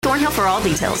Thornhill for all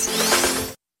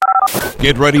details.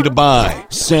 Get ready to buy,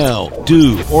 sell,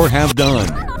 do, or have done.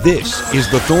 This is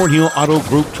the Thornhill Auto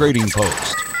Group Trading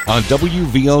Post on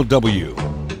WVOW.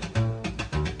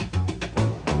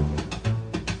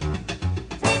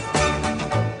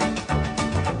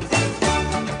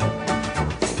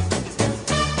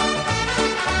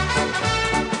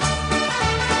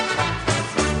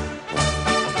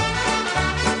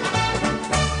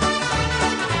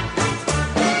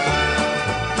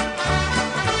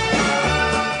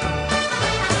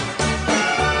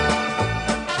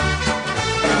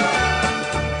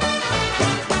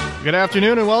 Good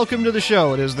afternoon and welcome to the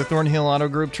show. It is the Thornhill Auto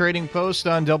Group Trading Post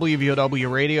on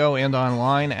WVOW Radio and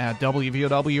online at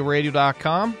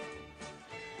WVOWradio.com.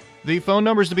 The phone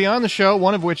numbers to be on the show,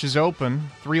 one of which is open,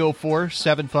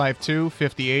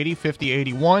 304-752-5080,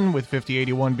 5081, with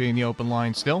 5081 being the open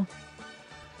line still.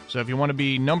 So if you want to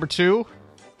be number two,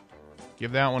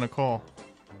 give that one a call.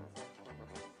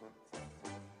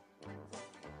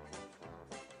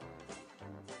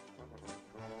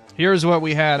 Here's what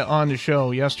we had on the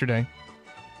show yesterday.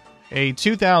 A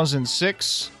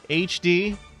 2006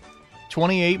 HD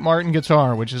 28 Martin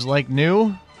guitar, which is like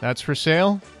new. That's for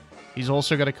sale. He's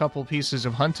also got a couple pieces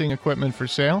of hunting equipment for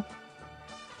sale.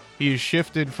 He has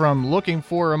shifted from looking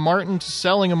for a Martin to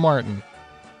selling a Martin.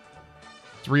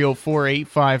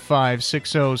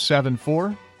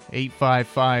 304-855-6074,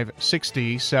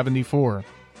 855-6074.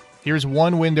 Here's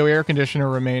one window air conditioner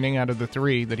remaining out of the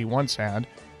three that he once had.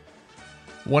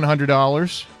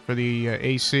 $100 for the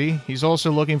AC. He's also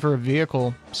looking for a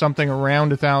vehicle, something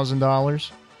around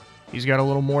 $1,000. He's got a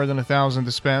little more than $1,000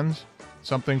 to spend,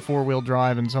 something four-wheel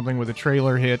drive and something with a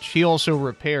trailer hitch. He also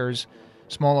repairs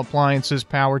small appliances,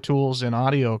 power tools, and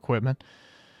audio equipment.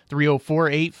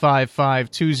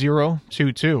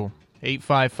 304-855-2022,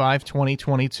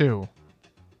 855-2022.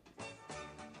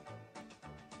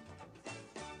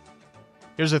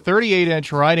 There's a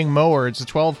 38-inch riding mower. It's a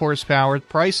 12 horsepower. The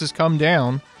price has come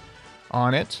down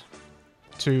on it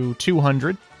to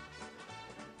 $200.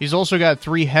 He's also got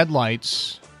three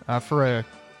headlights for a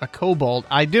Cobalt.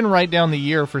 I didn't write down the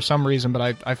year for some reason,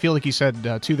 but I feel like he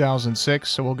said 2006,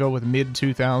 so we'll go with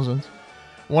mid-2000s.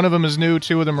 One of them is new.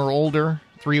 Two of them are older.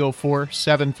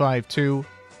 304-752.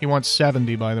 He wants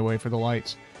 70, by the way, for the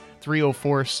lights.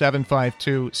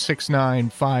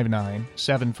 304-752-6959,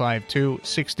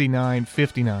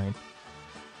 752-6959.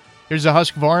 Here's a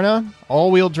Husqvarna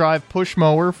all-wheel drive push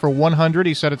mower for $100.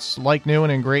 He said it's like new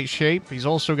and in great shape. He's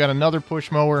also got another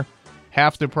push mower,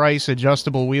 half the price,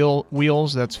 adjustable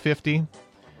wheels, that's $50.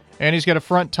 And he's got a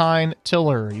front tine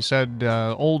tiller. He said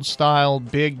old-style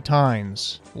big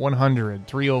tines, $100.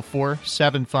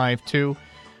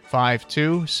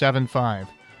 304-752-5275.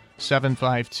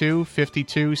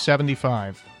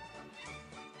 752-5275.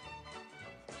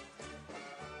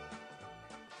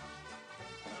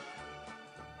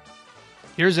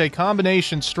 Here's a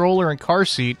combination stroller and car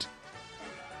seat.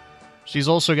 She's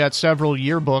also got several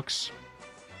yearbooks.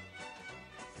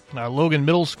 Logan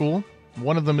Middle School.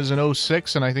 One of them is an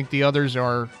 06, and I think the others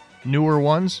are newer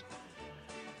ones.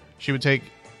 She would take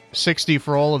 $60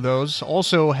 for all of those.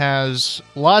 Also has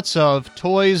lots of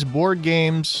toys, board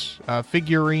games,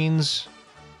 figurines,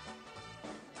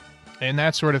 and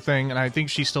that sort of thing. And I think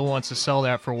she still wants to sell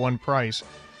that for one price.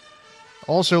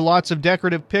 Also lots of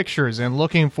decorative pictures and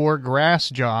looking for grass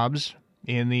jobs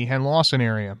in the Henlawson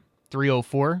area.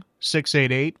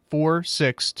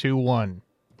 304-688-4621.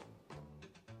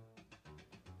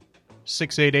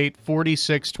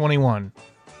 688-4621.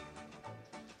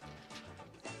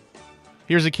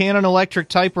 Here's a Canon electric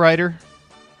typewriter.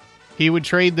 He would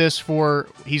trade this for,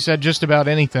 he said, just about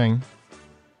anything.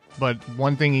 But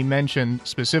one thing he mentioned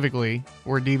specifically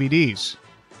were DVDs.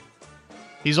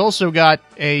 He's also got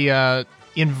a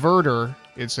inverter.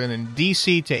 It's an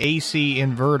DC to AC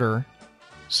inverter.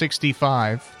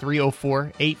 65.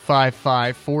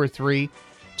 304-855-4328.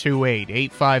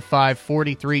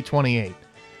 855-4328.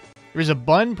 There's a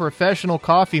Bunn professional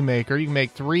coffee maker. You can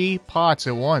make 3 pots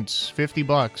at once.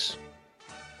 $50.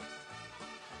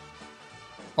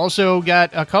 Also got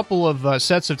a couple of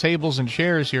sets of tables and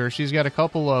chairs here. She's got a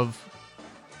couple of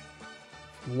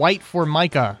white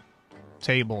Formica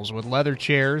tables with leather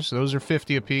chairs. Those are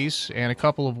 $50 apiece. And a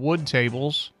couple of wood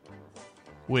tables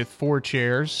with 4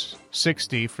 chairs.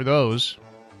 $60 for those.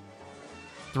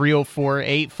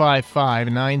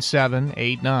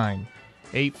 304-855-9789.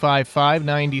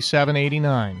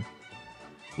 855-9789.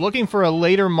 Looking for a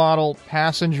later model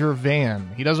passenger van.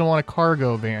 He doesn't want a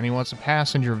cargo van. He wants a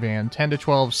passenger van, 10 to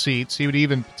 12 seats. He would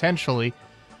even potentially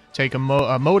take a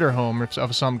motorhome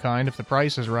of some kind if the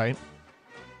price is right.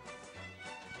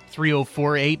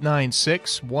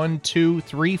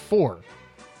 304-896-1234.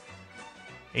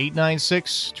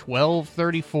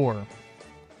 896-1234.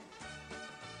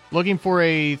 Looking for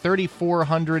a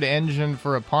 3400 engine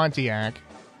for a Pontiac,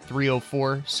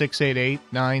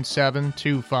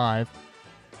 304-688-9725,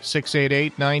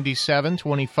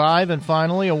 688-9725. And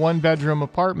finally, a one-bedroom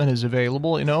apartment is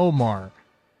available in Omar,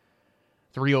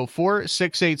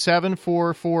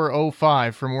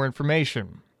 304-687-4405 for more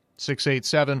information,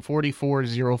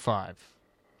 687-4405.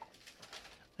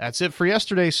 That's it for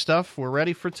yesterday's stuff. We're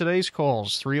ready for today's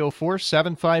calls,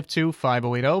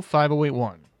 304-752-5080,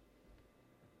 5081.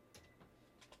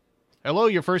 Hello,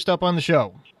 you're first up on the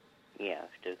show. Yeah, I've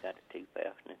still got a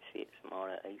 2006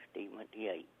 Model HD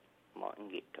 28 Martin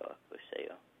guitar for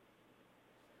sale.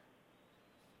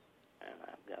 And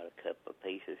I've got a couple of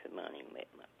pieces of money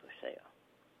for sale.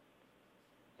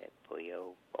 At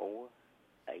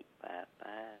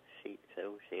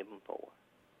 304-855-6074.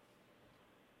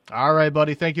 All right,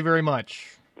 buddy. Thank you very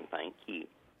much. Thank you.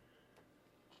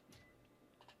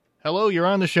 Hello, you're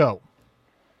on the show.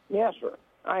 Yes, sir.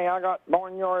 Hey, I got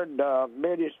barnyard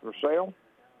biddies for sale.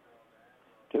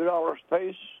 $2 a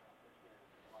piece.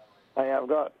 Hey, I've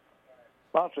got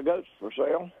lots of goats for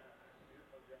sale.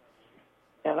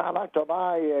 And I'd like to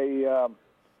buy a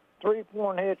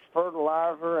 3-point-hitch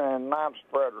fertilizer and knife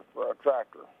spreader for a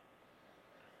tractor.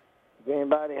 If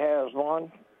anybody has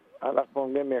one, I'd like for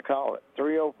them to give me a call at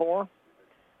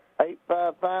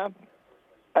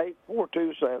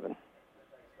 304-855-8427.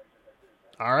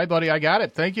 All right, buddy, I got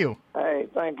it. Thank you. Hey,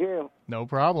 thank you. No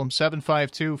problem.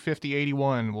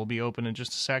 752-5081 will be open in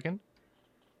just a second.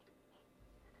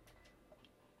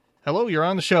 Hello, you're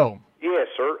on the show. Yes,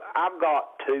 sir. I've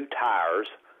got two tires.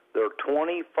 They're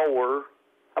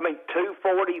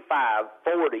 245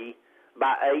 40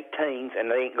 by 18s, and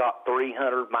they ain't got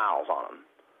 300 miles on them.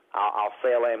 I'll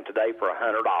sell them today for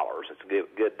 $100. It's a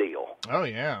good deal. Oh,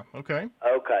 yeah. Okay.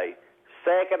 Okay.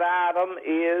 Second item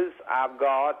is I've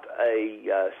got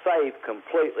a safe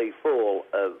completely full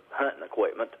of hunting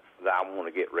equipment that I want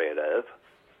to get rid of.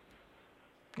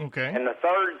 Okay. And the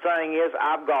third thing is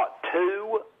I've got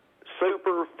two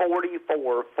Super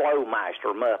 44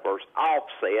 Flowmaster mufflers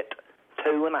offset,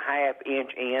 2.5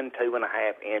 inch in,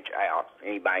 2.5 inch out.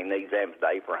 Anybody needs them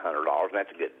today for $100, and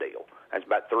that's a good deal. That's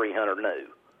about 300 new.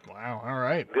 Wow. All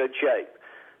right. Good shape.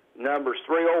 Number's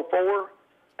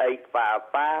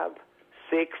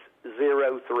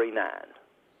 304-855-6039.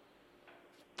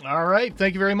 All right.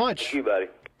 Thank you very much. Thank you, buddy.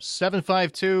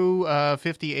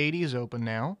 752-5080 is open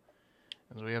now,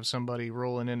 as we have somebody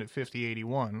rolling in at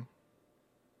 5081.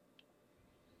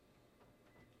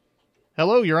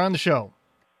 Hello, you're on the show.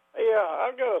 Yeah,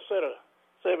 I've got a set of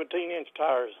 17-inch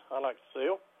tires I like to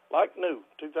sell, like new,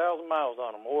 2,000 miles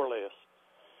on them, more or less.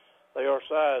 They are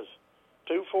size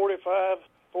 245,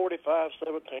 45,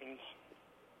 17s.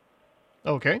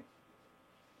 Okay.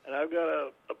 And I've got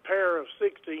a pair of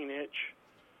 16-inch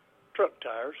truck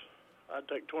tires. I'd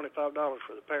take $25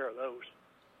 for the pair of those.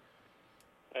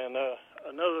 And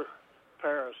another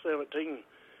pair of 17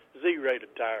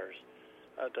 Z-rated tires.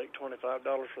 I'd take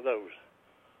 $25 for those.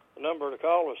 The number to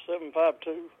call is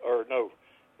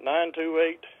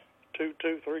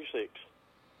 928-2236.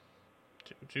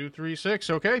 2236.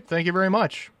 Okay. Thank you very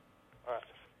much. All right.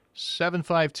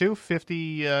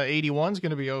 752-5081 is going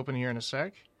to be open here in a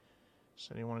sec.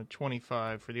 Said he wanted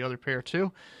 25 for the other pair,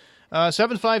 too.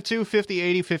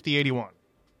 752-5080, 5081.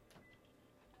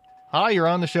 Hi, you're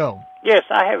on the show. Yes,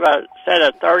 I have a set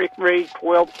of 33,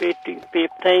 12, 50,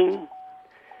 15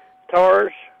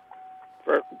 tires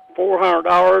for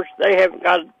 $400. They haven't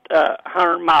got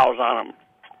 100 miles on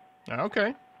them.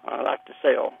 Okay. I'd like to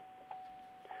sell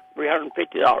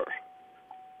 $350.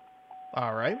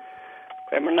 All right.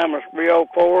 Okay, my number is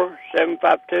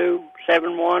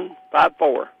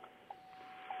 304-752-7154.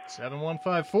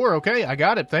 7154. Okay, I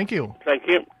got it. Thank you. Thank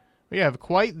you. We have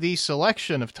quite the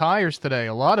selection of tires today.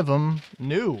 A lot of them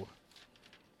new.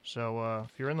 So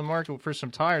if you're in the market for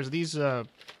some tires, these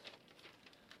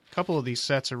couple of these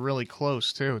sets are really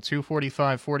close too.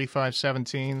 245 45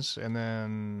 17s, and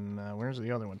then where's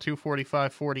the other one?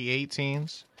 245 40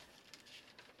 18s.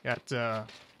 Got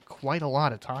quite a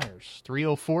lot of tires.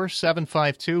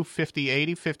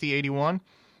 304-752-5080, 5081.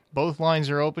 Both lines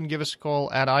are open. Give us a call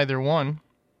at either one.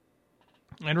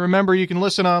 And remember, you can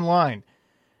listen online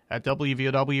at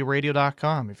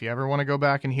WVOWradio.com. If you ever want to go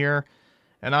back and hear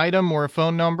an item or a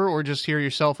phone number or just hear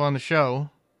yourself on the show,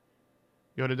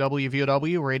 go to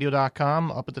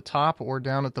WVOWradio.com. Up at the top or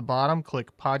down at the bottom,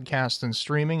 click Podcast and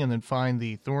Streaming, and then find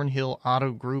the Thornhill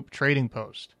Auto Group Trading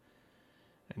Post.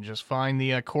 And just find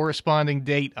the corresponding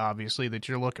date, obviously, that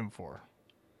you're looking for.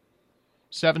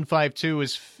 752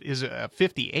 is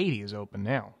 5080 is open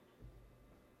now.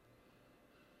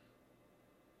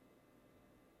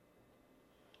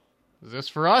 Is this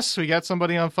for us? We got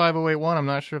somebody on 5081. I'm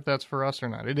not sure if that's for us or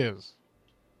not. It is.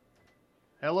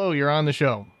 Hello, you're on the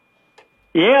show.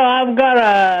 Yeah, I've got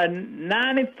a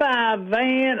 95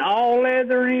 van, all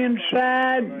leather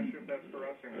inside, I'm not sure if that's for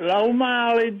us or not. Low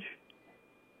mileage.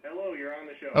 Hello, you're on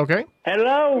the show. Okay.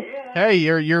 Hello. Yeah. Hey,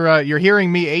 you're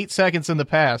hearing me 8 seconds in the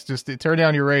past. Just turn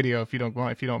down your radio if you don't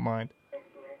mind.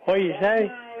 What do you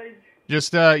say?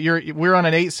 Just we're on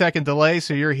an 8-second delay,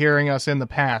 so you're hearing us in the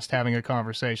past having a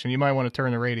conversation. You might want to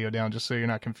turn the radio down just so you're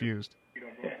not confused. If you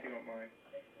don't mind.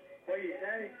 What do you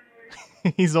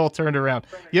say? He's all turned around.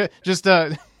 Yeah, just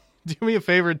do me a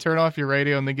favor and turn off your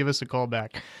radio and then give us a call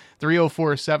back.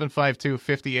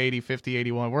 304-752-5080,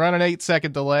 5081. We're on an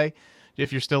 8-second delay.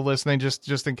 If you're still listening,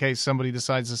 just in case somebody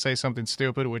decides to say something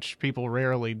stupid, which people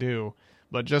rarely do.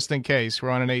 But just in case, we're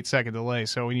on an 8-second delay.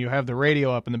 So when you have the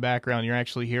radio up in the background, you're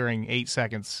actually hearing 8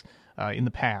 seconds in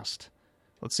the past.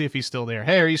 Let's see if he's still there.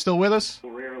 Hey, are you still with us?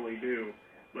 Rarely do,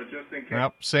 but just in case.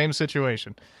 Yep, same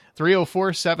situation.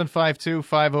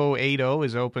 304-752-5080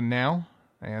 is open now.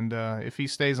 And if he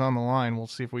stays on the line, we'll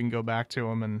see if we can go back to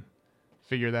him and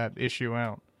figure that issue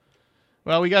out.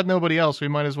 Well, we got nobody else. We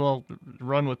might as well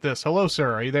run with this. Hello,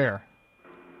 sir. Are you there?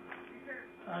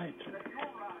 Hi.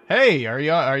 Hey, are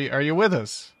you with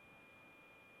us?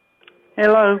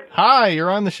 Hello. Hi, you're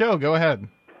on the show. Go ahead.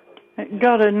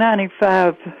 Got a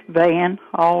 95 van,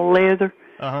 all leather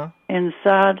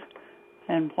inside.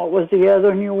 And what was the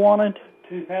other one you wanted?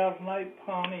 2008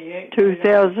 Pontiac.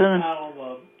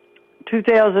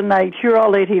 2008. Sure, I'll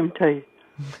let him tell you.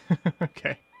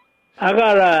 Okay. I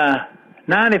got a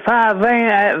 95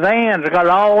 vans. I got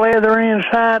all leather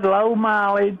inside, low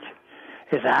mileage.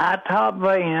 It's a high top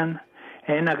van.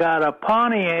 And I got a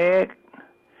Pontiac.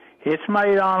 It's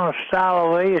made on a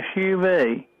style of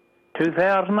SUV,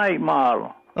 2008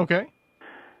 model. Okay.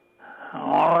 I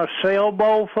want to sell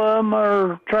both of them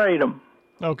or trade them.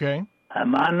 Okay.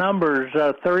 And my number is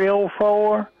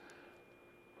 304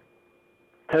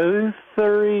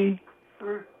 23.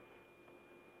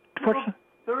 What's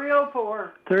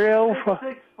 304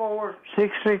 304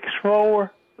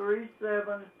 664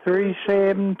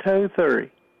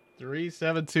 3723.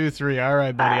 3723. All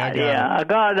right, buddy. I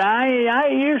got it. I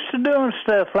ain't used to doing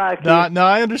stuff like this. No,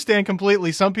 I understand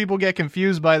completely. Some people get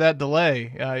confused by that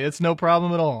delay. It's no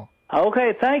problem at all.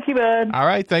 Okay, thank you, bud. All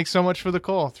right, thanks so much for the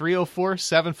call.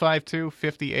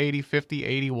 304-752-5080,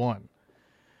 5081.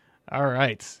 All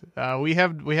right. We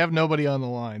have nobody on the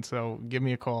line, so give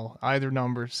me a call. Either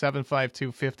number,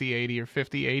 752-5080 or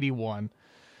 5081.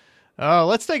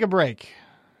 Let's take a break.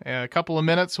 A couple of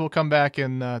minutes, we'll come back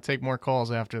and take more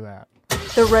calls after that.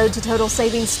 The road to total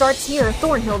savings starts here.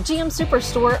 Thornhill GM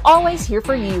Superstore, always here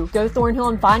for you. Go Thornhill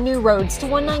and find new roads to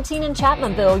 119 in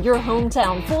Chapmanville, your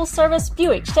hometown full-service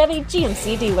Buick, Chevy,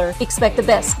 GMC dealer. Expect the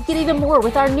best. Get even more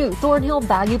with our new Thornhill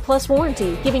Value Plus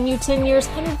warranty, giving you 10 years,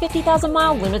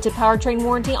 150,000-mile limited powertrain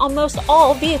warranty on most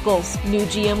all vehicles. New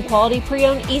GM quality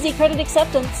pre-owned easy credit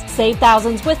acceptance. Save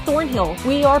thousands with Thornhill.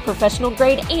 We are professional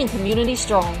grade and community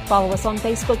strong. Follow us on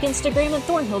Facebook, Instagram, and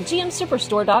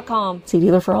ThornhillGMSuperstore.com. See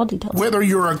dealer for all details. Whether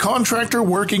you're a contractor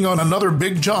working on another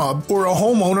big job or a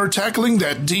homeowner tackling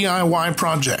that DIY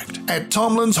project, at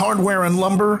Tomlin's Hardware and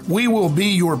Lumber, we will be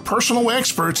your personal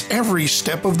experts every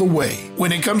step of the way.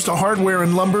 When it comes to hardware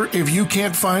and lumber, if you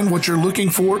can't find what you're looking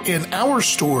for in our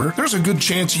store, there's a good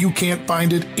chance you can't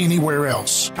find it anywhere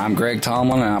else. I'm Greg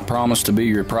Tomlin, and I promise to be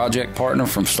your project partner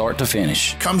from start to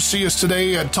finish. Come see us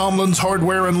today at Tomlin's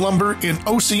Hardware and Lumber in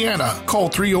Oceana. Call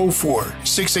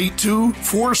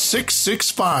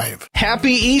 304-682-4665.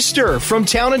 Happy Easter from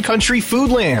Town & Country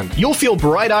Foodland. You'll feel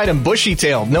bright-eyed and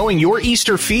bushy-tailed knowing your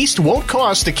Easter feast won't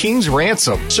cost a king's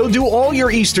ransom. So do all your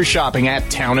Easter shopping at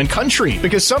Town & Country,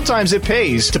 because sometimes it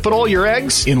pays to put all your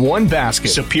eggs in one basket.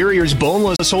 Superior's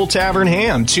boneless whole tavern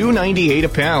ham, $2.98 a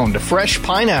pound. Fresh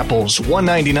pineapples,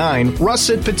 $1.99.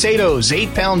 Russet potatoes,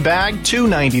 8-pound bag,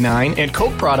 $2.99. And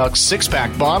Coke products,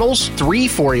 6-pack bottles, $3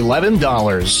 for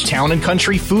 $11. Town &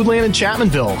 Country Foodland in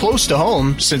Chapmanville, close to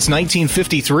home since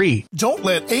 1953. Don't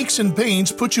let aches and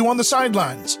pains put you on the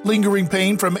sidelines. Lingering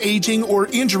pain from aging or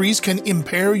injuries can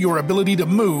impair your ability to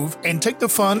move and take the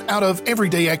fun out of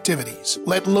everyday activities.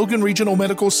 Let Logan Regional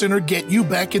Medical Center get you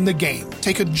back in the game.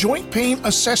 Take a joint pain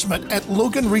assessment at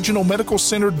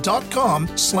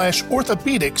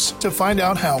loganregionalmedicalcenter.com/orthopedics to find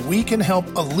out how we can help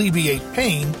alleviate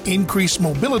pain, increase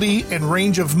mobility and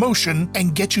range of motion,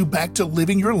 and get you back to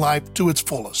living your life to its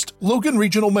fullest. Logan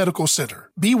Regional Medical Center.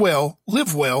 Be well,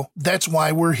 live well. That's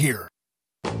why we're here.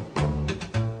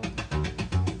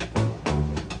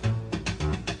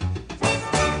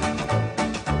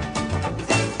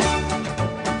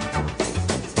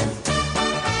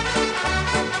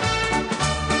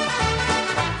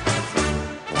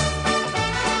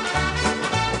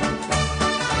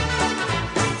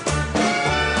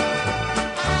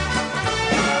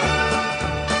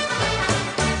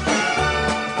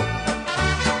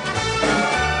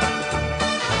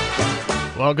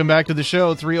 Welcome back to the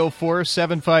show.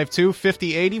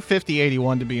 304-752-5080,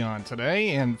 5081 to be on today,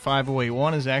 and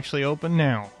 5081 is actually open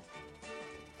now.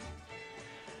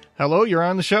 Hello, you're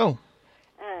on the show.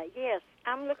 Yes,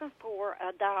 I'm looking for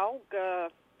a dog. I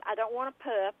don't want a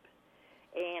pup,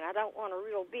 and I don't want a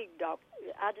real big dog.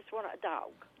 I just want a dog.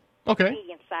 Okay. A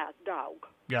medium-sized dog.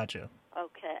 Gotcha.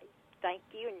 Okay. Thank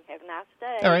you, and have a nice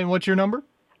day. All right, and what's your number?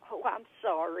 Oh, I'm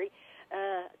sorry.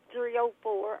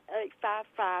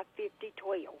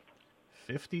 304-855-5012.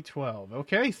 5012.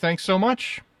 Okay, thanks so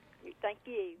much. Thank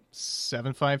you.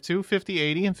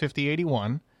 752-5080 and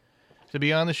 5081 to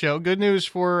be on the show. Good news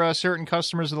for certain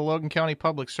customers of the Logan County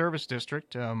Public Service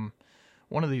District. One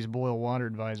of these boil water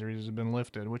advisories has been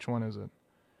lifted. Which one is it?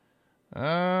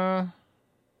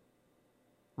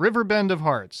 Riverbend of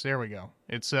Hearts. There we go.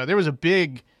 It's there was a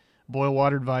big boil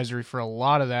water advisory for a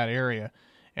lot of that area,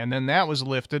 and then that was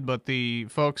lifted, but the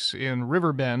folks in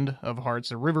Riverbend of Hearts,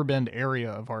 the Riverbend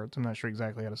area of Hearts, I'm not sure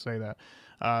exactly how to say that,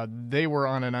 they were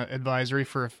on an advisory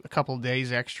for a couple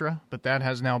days extra, but that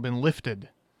has now been lifted.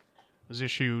 It was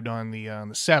issued on the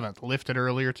 7th, lifted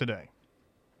earlier today.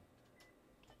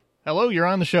 Hello, you're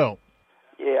on the show.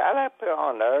 Yeah, I'd like to put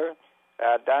on there,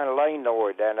 down in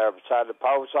Lanor, down there beside the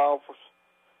post office,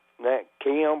 that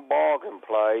Kim Bargain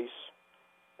Place,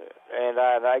 and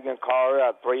they can call her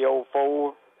at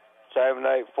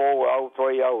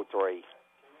 304-784-0303.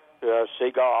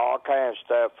 She got all kinds of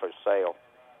stuff for sale.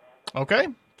 Okay,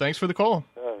 thanks for the call.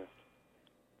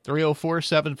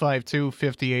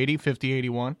 304-752-5080,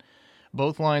 5081.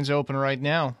 Both lines open right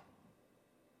now.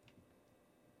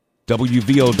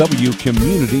 WVOW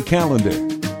Community Calendar.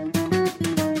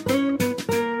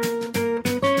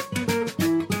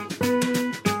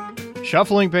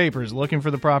 Shuffling papers, looking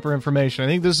for the proper information. I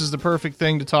think this is the perfect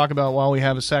thing to talk about while we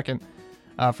have a second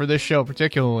for this show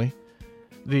particularly.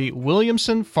 The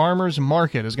Williamson Farmers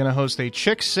Market is going to host a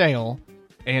chick sale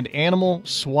and animal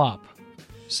swap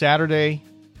this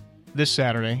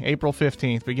Saturday, April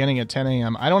 15th, beginning at 10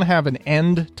 a.m. I don't have an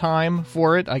end time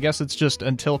for it. I guess it's just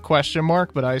until ?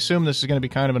 But I assume this is going to be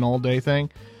kind of an all-day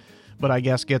thing. But I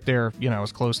guess get there,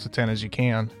 as close to 10 as you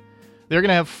can. They're going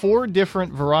to have 4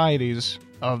 different varieties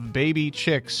of baby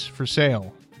chicks for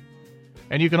sale.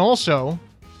 And you can also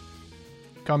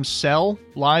come sell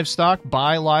livestock,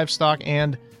 buy livestock,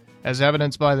 and, as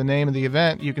evidenced by the name of the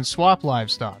event, you can swap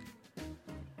livestock.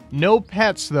 No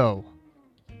pets, though.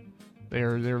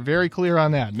 They're very clear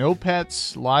on that. No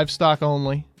pets, livestock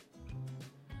only.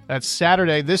 That's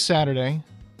this Saturday,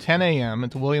 10 a.m.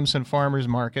 at the Williamson Farmers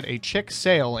Market, a chick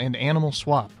sale and animal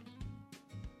swap.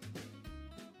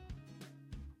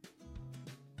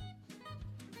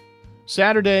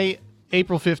 Saturday,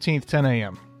 April 15th, 10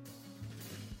 a.m.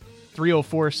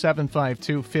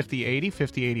 304-752-5080,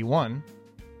 5081.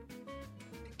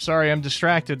 Sorry, I'm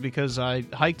distracted because I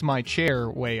hiked my chair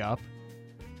way up,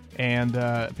 and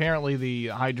apparently the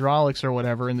hydraulics or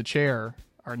whatever in the chair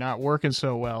are not working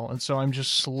so well, and so I'm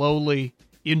just slowly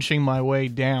inching my way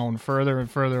down further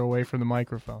and further away from the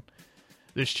microphone.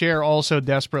 This chair also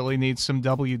desperately needs some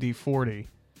WD-40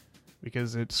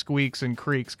 because it squeaks and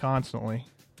creaks constantly.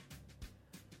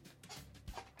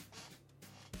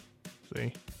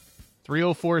 See?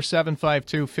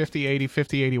 304-752-5080,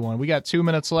 5081. We got 2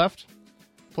 minutes left.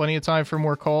 Plenty of time for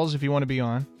more calls if you want to be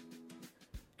on.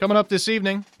 Coming up this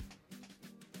evening,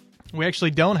 we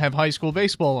actually don't have high school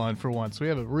baseball on for once. We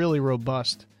have a really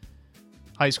robust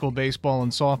high school baseball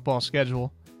and softball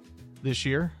schedule this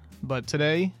year. But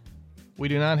today, we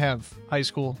do not have high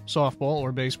school softball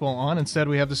or baseball on. Instead,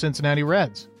 we have the Cincinnati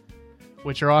Reds,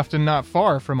 which are often not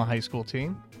far from a high school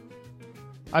team.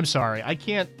 I'm sorry, I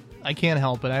can't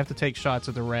help it. I have to take shots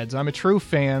at the Reds. I'm a true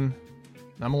fan.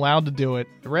 I'm allowed to do it.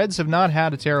 The Reds have not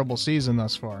had a terrible season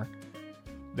thus far.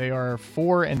 They are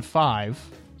 4-5.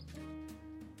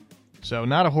 So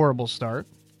not a horrible start.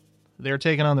 They're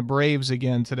taking on the Braves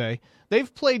again today.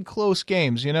 They've played close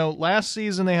games. Last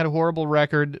season they had a horrible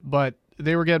record, but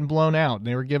they were getting blown out.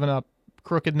 They were giving up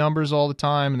crooked numbers all the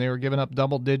time, and they were giving up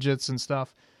double digits and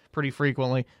stuff pretty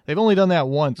frequently. They've only done that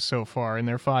once so far in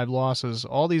their 5 losses.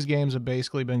 All these games have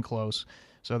basically been close.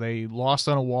 So they lost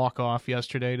on a walk-off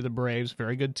yesterday to the Braves,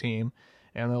 very good team.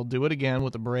 And they'll do it again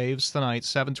with the Braves tonight,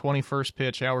 7:20 first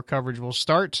pitch. Our coverage will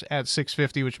start at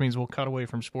 6:50, which means we'll cut away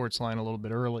from Sportsline a little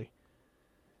bit early.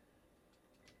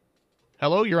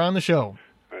 Hello, you're on the show.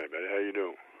 Hey, buddy, how you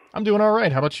doing? I'm doing all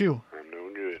right. How about you? I'm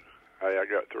doing good. Hey, I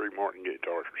got 3 Martin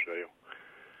guitars for sale.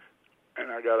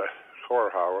 And I got a car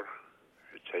hauler.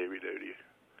 It's heavy duty.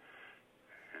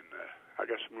 And I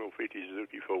got some little 50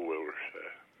 Suzuki 4-wheelers.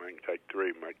 I can take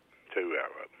 3 and make 2 out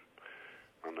of them.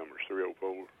 My number's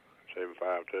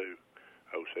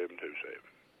 304-752-0727.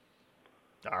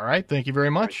 All right. Thank you very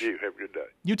much. Thank you. Have a good day.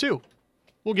 You too.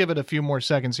 We'll give it a few more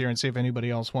seconds here and see if anybody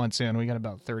else wants in. We got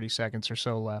about 30 seconds or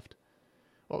so left.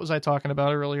 What was I talking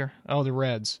about earlier? Oh, the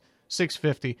Reds.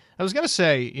 6:50. I was going to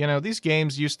say, these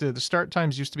games the start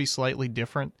times used to be slightly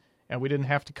different, and we didn't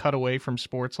have to cut away from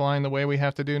Sportsline the way we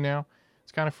have to do now.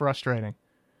 It's kind of frustrating.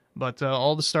 But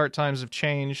all the start times have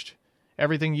changed.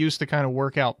 Everything used to kind of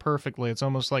work out perfectly. It's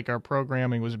almost like our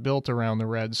programming was built around the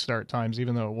Reds start times,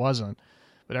 even though it wasn't.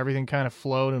 But everything kind of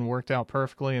flowed and worked out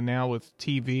perfectly. And now with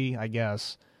TV, I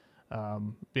guess,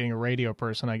 being a radio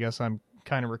person, I guess I'm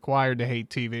kind of required to hate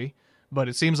TV. But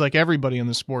it seems like everybody in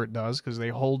the sport does because they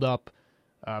hold up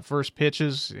first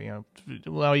pitches.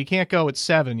 Well, you can't go at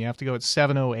 7. You have to go at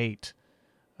 7:08.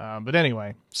 But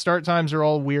anyway, start times are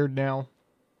all weird now.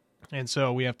 And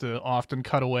so we have to often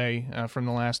cut away from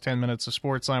the last 10 minutes of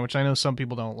Sportsline, which I know some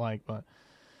people don't like. But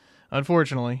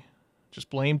unfortunately, just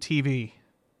blame TV.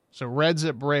 So Reds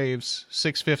at Braves,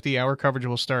 6:50, our coverage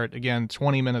will start, again,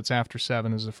 20 minutes after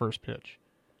 7 is the first pitch.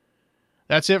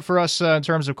 That's it for us in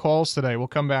terms of calls today. We'll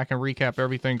come back and recap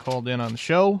everything called in on the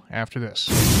show after this.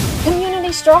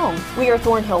 Community Strong. We are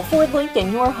Thornhill Ford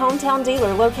Lincoln, your hometown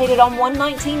dealer located on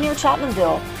 119 near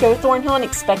Chapmanville. Go Thornhill and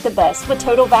expect the best with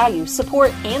total value,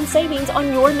 support, and savings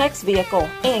on your next vehicle.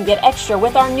 And get extra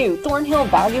with our new Thornhill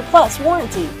Value Plus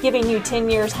warranty, giving you 10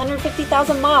 years,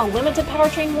 150,000-mile limited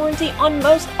powertrain warranty on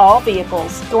most all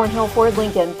vehicles. Thornhill Ford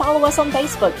Lincoln. Follow us on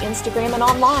Facebook, Instagram, and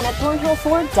online at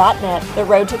thornhillford.net. The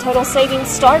road to total savings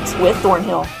starts with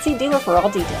Thornhill. See dealer for all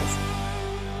details.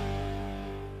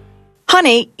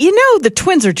 Honey, the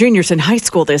twins are juniors in high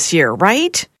school this year,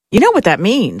 right? You know what that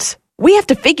means. We have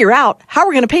to figure out how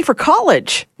we're going to pay for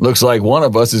college. Looks like one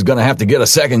of us is going to have to get a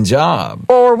second job.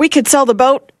 Or we could sell the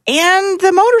boat and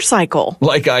the motorcycle.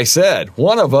 Like I said,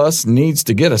 one of us needs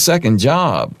to get a second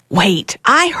job. Wait,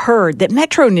 I heard that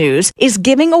Metro News is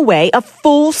giving away a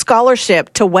full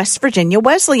scholarship to West Virginia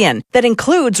Wesleyan that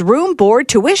includes room, board,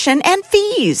 tuition, and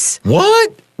fees.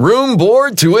 What? Room,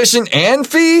 board, tuition, and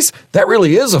fees? That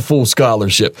really is a full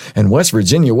scholarship. And West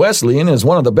Virginia Wesleyan is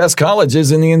one of the best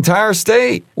colleges in the entire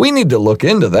state. We need to look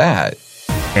into that.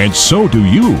 And so do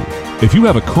you. If you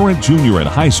have a current junior in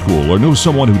high school or know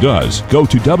someone who does, go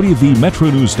to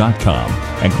WVMetroNews.com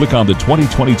and click on the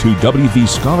 2022 WV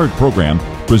Scholar Program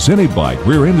presented by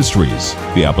Greer Industries.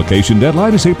 The application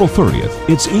deadline is April 30th.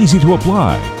 It's easy to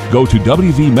apply. Go to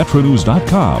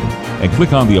WVMetroNews.com and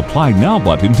click on the Apply Now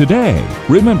button today.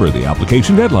 Remember, the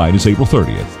application deadline is April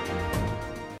 30th.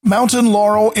 Mountain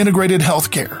Laurel Integrated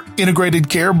Healthcare. Integrated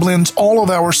Care blends all of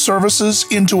our services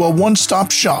into a one-stop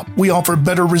shop. We offer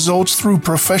better results through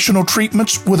professional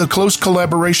treatments with a close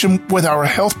collaboration with our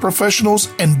health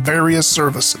professionals and various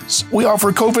services. We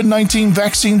offer COVID-19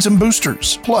 vaccines and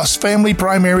boosters, plus family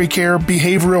primary care,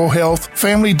 behavioral health,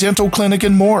 family dental clinic,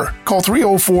 and more. Call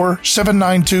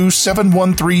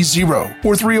 304-792-7130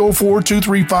 or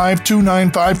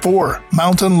 304-235-2954.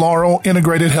 Mountain Laurel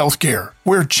Integrated Healthcare,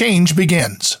 where change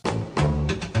begins.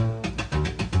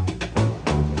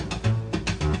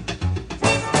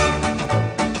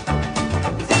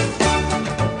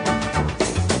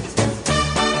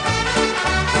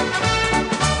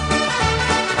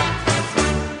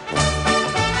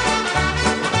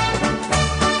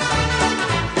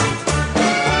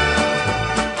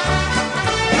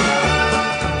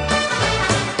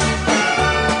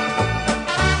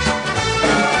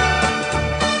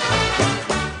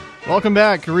 Welcome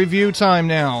back. Review time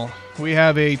now. We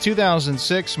have a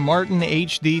 2006 Martin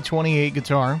HD 28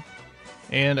 guitar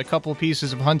and a couple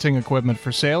pieces of hunting equipment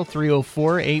for sale.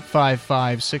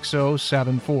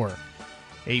 304-855-6074.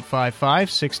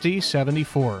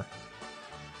 855-6074.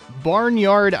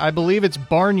 Barnyard, I believe it's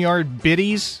Barnyard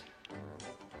Biddies.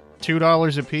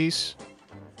 $2 a piece.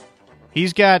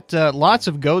 He's got lots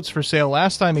of goats for sale.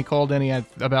 Last time he called in, he had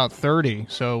about 30,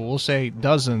 so we'll say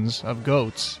dozens of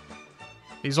goats.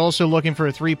 He's also looking for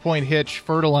a 3-point hitch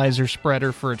fertilizer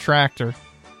spreader for a tractor.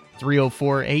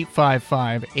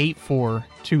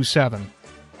 304-855-8427.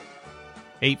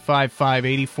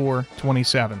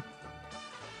 855-8427.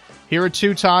 Here are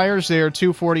two tires. They are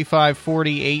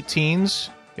 245/40 18s.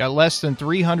 Got less than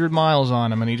 300 miles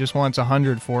on them, and he just wants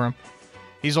 100 for them.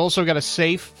 He's also got a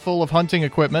safe full of hunting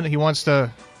equipment. He wants to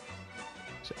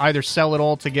either sell it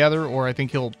all together, or I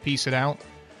think he'll piece it out.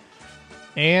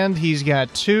 And he's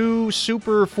got two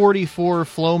Super 44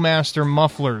 Flowmaster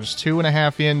mufflers,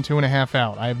 2.5 in, 2.5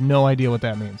 out. I have no idea what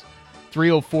that means.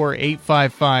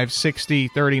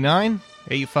 304-855-6039,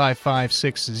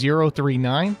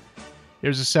 855-6039.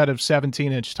 Here's a set of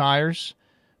 17-inch tires.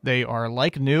 They are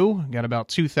like new, got about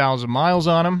 2,000 miles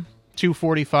on them,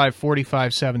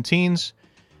 245/45 17s.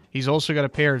 He's also got a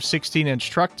pair of 16-inch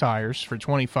truck tires for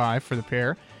 $25 for the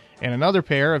pair, and another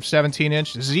pair of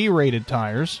 17-inch Z-rated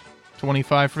tires,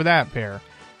 $25 for that pair.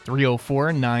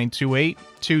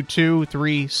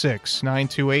 304-928-2236,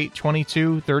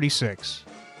 928-2236.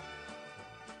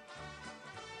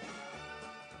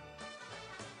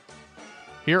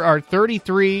 Here are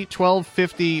 33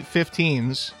 1250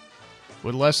 15s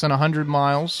with less than 100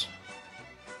 miles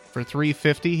for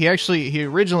 $350. He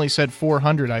originally said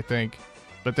 400, I think,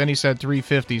 but then he said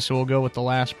 $350, so we'll go with the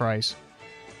last price.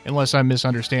 Unless I'm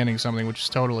misunderstanding something, which is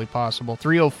totally possible.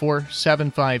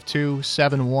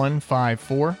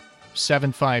 304-752-7154,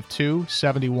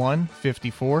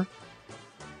 752-7154.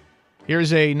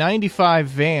 Here's a 95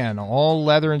 van, all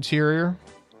leather interior.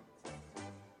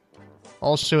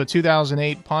 Also a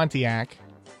 2008 Pontiac.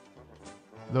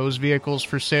 Those vehicles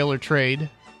for sale or trade.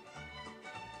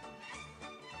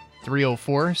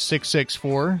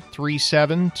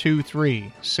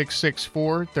 304-664-3723,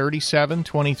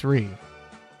 664-3723.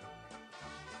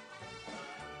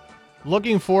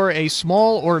 Looking for a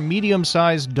small or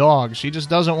medium-sized dog. She just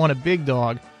doesn't want a big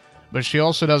dog, but she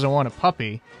also doesn't want a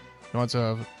puppy. She wants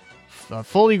a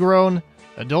fully grown,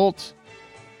 adult,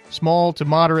 small to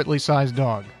moderately sized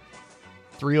dog.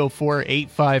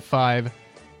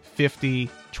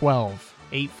 304-855-5012,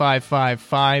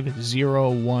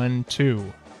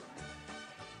 855-5012.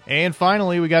 And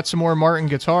finally, we got some more Martin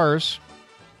guitars.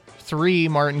 3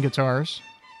 Martin guitars.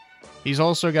 He's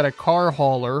also got a car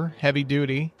hauler, heavy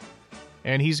duty.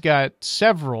 And he's got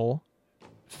several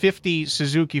 50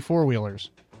 Suzuki four-wheelers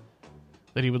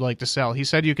that he would like to sell. He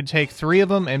said you could take 3 of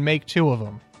them and make 2 of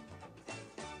them.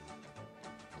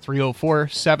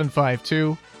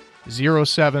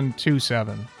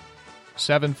 304-752-0727.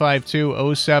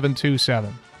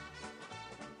 752-0727.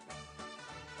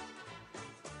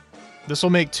 This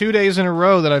will make 2 days in a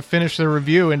row that I've finished the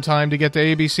review in time to get to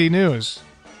ABC News.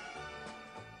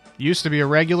 Used to be a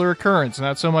regular occurrence,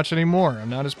 not so much anymore. I'm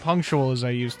not as punctual as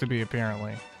I used to be,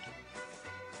 apparently. Of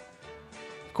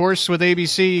course, with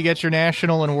ABC, you get your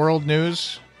national and world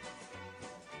news.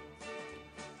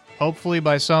 Hopefully,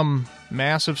 by some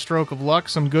massive stroke of luck,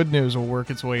 some good news will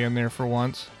work its way in there for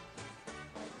once.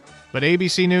 But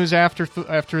ABC News after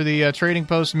the Trading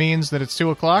Post means that it's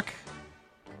 2 o'clock.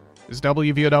 Is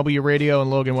WVOW Radio in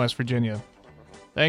Logan, West Virginia.